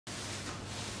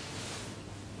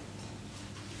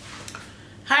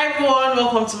Hi everyone,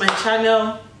 welcome to my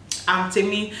channel. I'm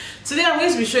Temi. Today I'm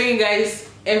going to be showing you guys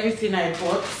everything I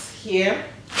bought here.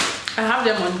 I have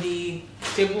them on the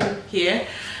table here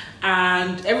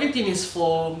and everything is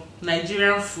for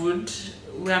Nigerian food.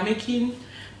 We are making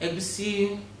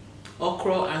egusi,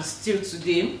 okra and stew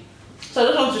today. So I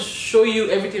just want to show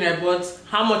you everything I bought,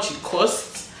 how much it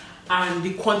costs and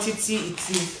the quantity it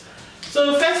is.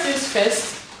 So first things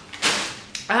first,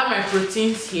 I have my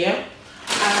proteins here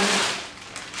and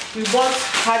we bought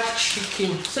hard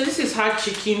chicken. So this is hard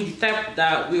chicken, the type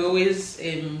that we always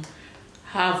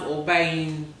have or buy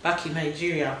back in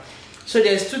Nigeria. So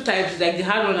there's two types, like the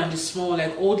hard one and the small,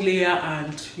 like old layer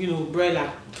and broiler.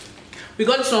 We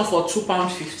got this one for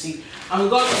 £2.50 and we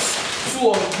got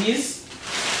two of these.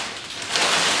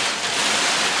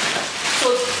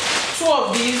 So two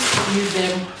of these is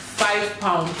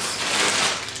 £5.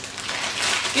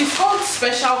 It's called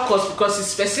special cuts because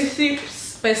it's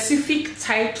specific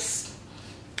types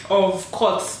of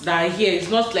cuts that are here. It's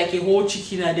not like a whole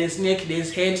chicken and there's neck,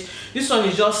 there's head. This one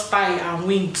is just thigh and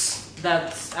wings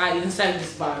that are inside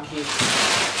this bag here.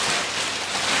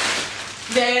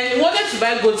 Then we wanted to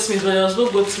buy goat's meat, but there was no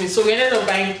goat's meat, so we ended up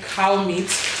buying cow meat.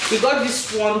 We got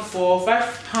this one for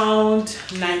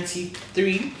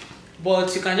 £5.93,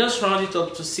 but you can just round it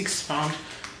up to £6.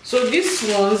 So these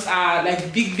ones are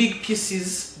like big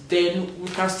pieces. Then we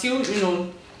can still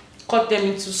cut them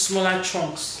into smaller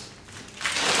chunks.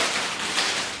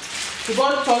 We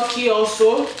bought turkey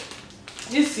also.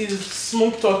 This is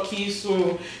smoked turkey,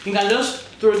 so you can just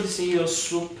throw this in your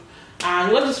soup.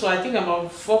 And what is for, I think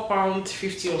about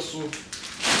 £4.50 or so.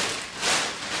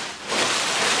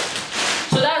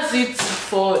 So that's it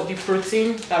for the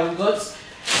protein that we got.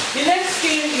 The next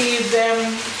thing is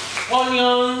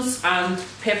onions and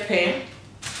pepper.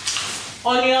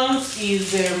 Onions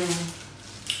is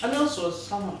onions was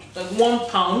how much? Like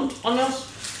 £1. Onions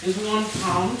is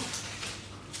 £1.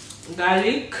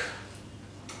 Garlic,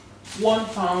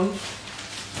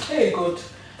 £1. Hey God,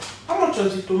 how much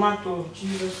was the tomato?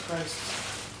 Jesus Christ.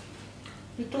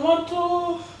 The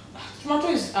tomato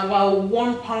is about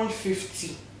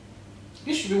 £1.50.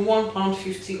 This should be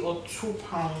 £1.50 or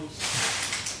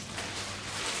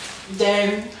 £2.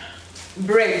 Then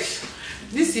bread.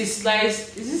 This is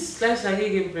sliced. Is this sliced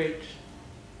agege bread?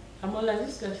 I'm not like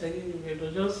this sliced agege bread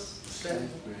or just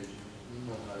sliced bread.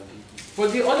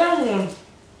 But the other one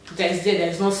that is there, that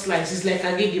is not sliced, it's like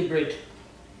agege bread.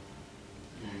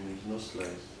 It's not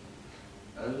sliced.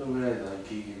 I don't know whether it's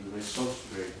agege bread, it's soft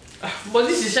bread. But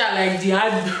this is like the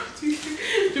hard.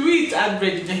 Do we eat hard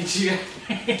bread in Nigeria?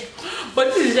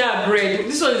 But this is hard bread.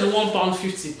 This one is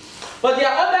 £1.50. But there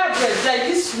are other breads like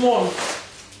this one.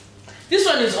 This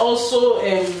one is also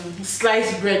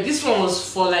sliced bread. This one was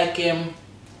for like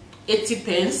 80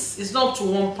 pence. It's not to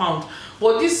 £1,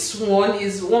 but this one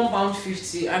is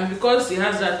 £1.50, and because it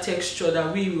has that texture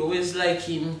that we always like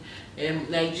in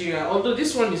Nigeria. Although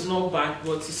this one is not bad,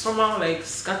 but it's somehow like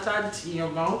scattered in your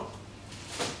mouth.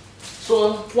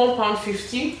 So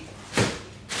 £1.50.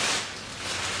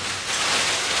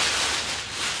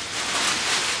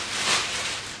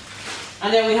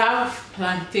 And then we have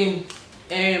plantain.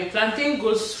 Plantain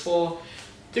goes for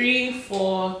three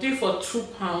for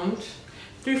 £2.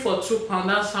 3 for £2.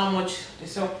 That's how much they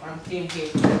sell plantain here.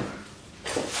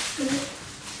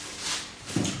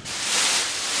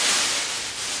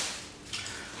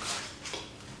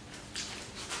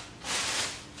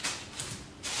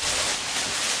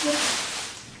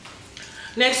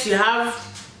 Next we have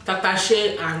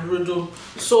tatache and rodo.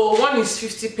 So one is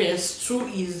 50 pence, two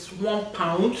is £1.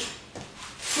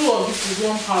 Two of this is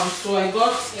 £1. So I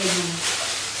got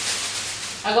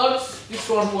this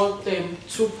one worth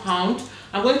 £2.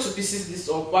 I'm going to pieces this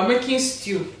up. We're making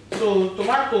stew, so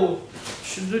tomato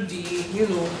should do the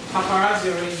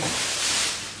paparazzi already.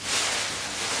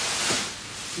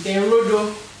 Then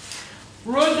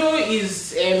rodo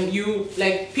is you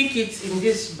like pick it in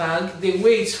this bag, they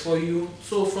weigh it for you.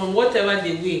 So from whatever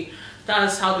they weigh,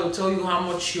 that's how they'll tell you how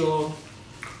much your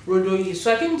rodo is.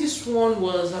 So I think this one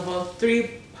was about £3.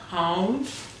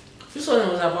 This one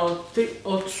was about £3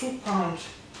 or £2.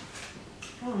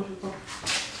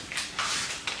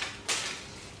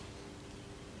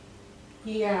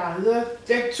 Yeah,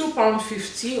 they're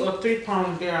 £2.50 or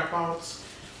 £3 thereabouts.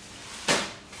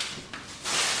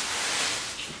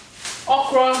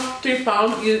 Okra, £3.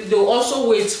 They'll also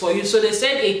weigh it for you. So they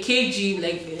said a kg,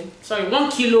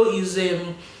 1 kilo is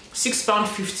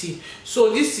 £6.50. So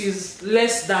this is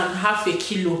less than half a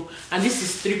kilo, and this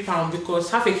is £3 because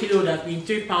half a kilo would have been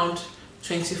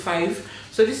 £3.25.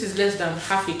 So this is less than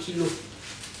half a kilo.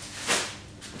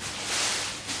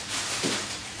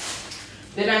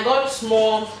 Then I got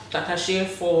small tatache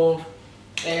for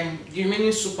the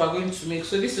remaining soup we're going to make.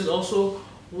 So this is also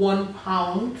 1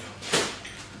 pound.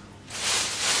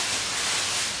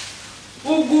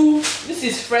 Ugu, this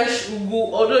is fresh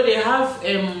ugu, although they have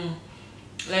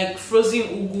like frozen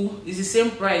ugu, it's the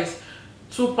same price.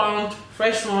 2 pound,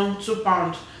 fresh one, 2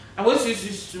 pound. I'm going to use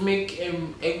this to make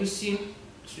egusi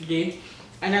today,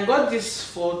 and I got this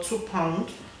for 2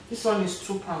 pound. This one is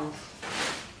 2 pound.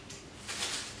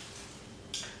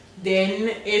 Then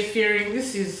efirin,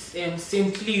 this is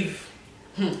St. Leaf.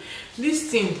 This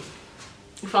thing,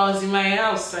 if I was in my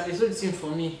house and they sold this thing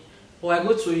for me, or I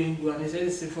go to Oyinbu and they sell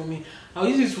this thing for me, I'll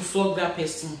use it to flog that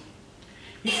person.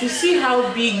 If you see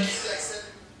how big,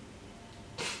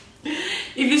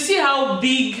 if you see how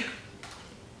big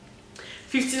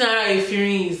 15 naira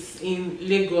efirin is in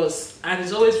Lagos, and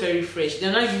it's always very fresh,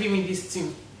 they're not giving me this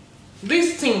thing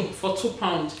for 2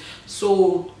 pounds.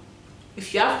 So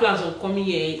if you have plans on coming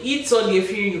here, eat all the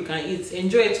efirin you can eat,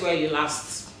 enjoy it while you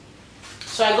last.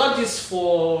 So I got this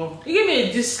for, he gave me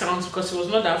a discount because it was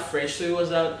not that fresh, so it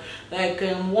was like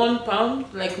 1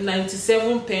 pound, like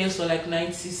 97 pence or like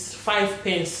 95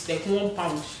 pence, like 1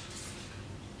 pound.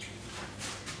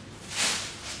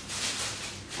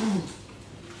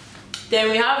 Then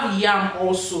we have yam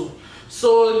also.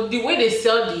 So the way they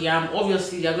sell the yam,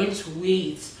 obviously they are going to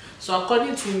weigh it. So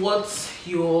according to what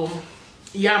your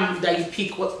yam that you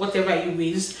pick, whatever it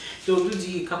weighs, they will do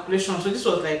the calculation. So this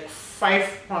was like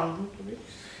 5 pounds.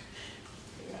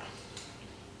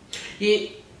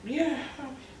 Yeah.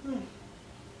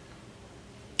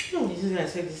 This is, I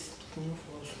said this thing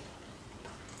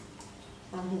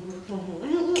for.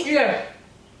 Yeah.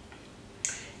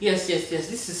 Yes.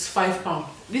 This is 5 pounds.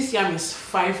 This yam is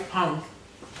 5 pounds.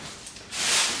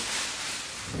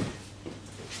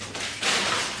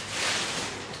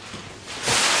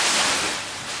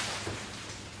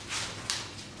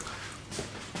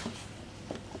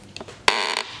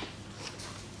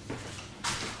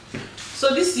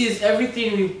 So this is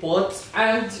everything we bought,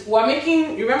 and we're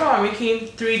making, remember we're making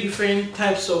 3 different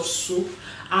types of soup,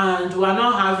 and we're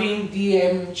not having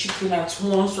the chicken at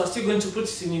once. We're still going to put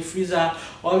it in the freezer,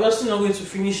 or we're also not going to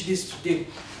finish this today.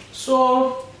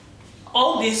 So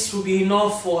all this will be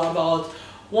enough for about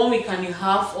 1 week and a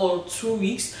half or 2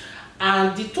 weeks,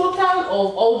 and the total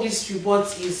of all this we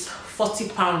bought is 40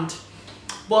 pounds.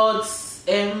 But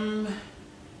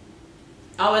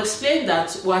I'll explain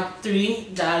that we're 3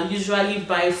 that usually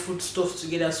buy food stuff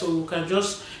together, so we can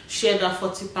just share that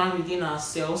 40 pounds within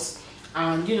ourselves,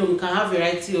 and you know, we can have a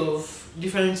variety of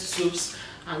different soups,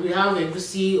 and we have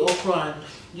egusi, okra, and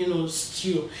you know,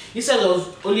 stew, instead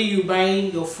of only you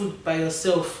buying your food by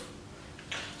yourself.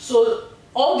 So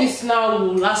all this now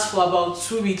will last for about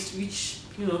 2 weeks, which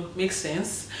you know makes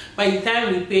sense. By the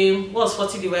time we pay, what's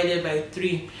 40 divided by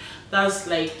 3? That's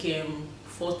like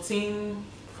 14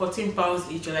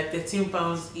 pounds each, or like 13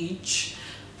 pounds each.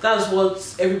 That's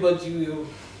what everybody will,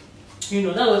 you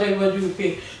know, that's what everybody will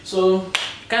pay. So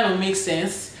kind of makes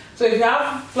sense. So if you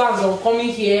have plans on coming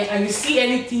here and you see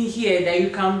anything here that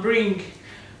you can bring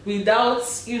without,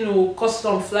 you know,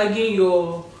 custom flagging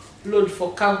your load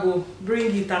for cargo,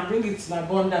 bring it, and bring it in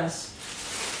abundance.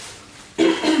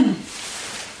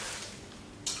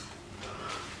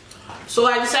 So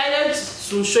I decided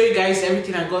to show you guys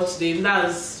everything I got today.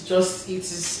 That's just, it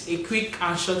is a quick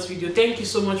and short video. Thank you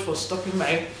so much for stopping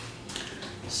by.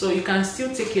 So you can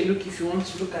still take a look if you want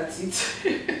to look at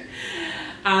it.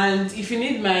 And if you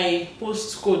need my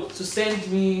postcode to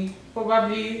send me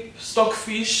probably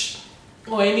stockfish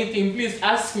or anything, please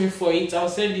ask me for it. I'll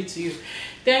send it to you.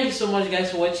 Thank you so much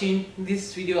guys for watching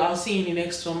this video. I'll see you in the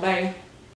next one. Bye.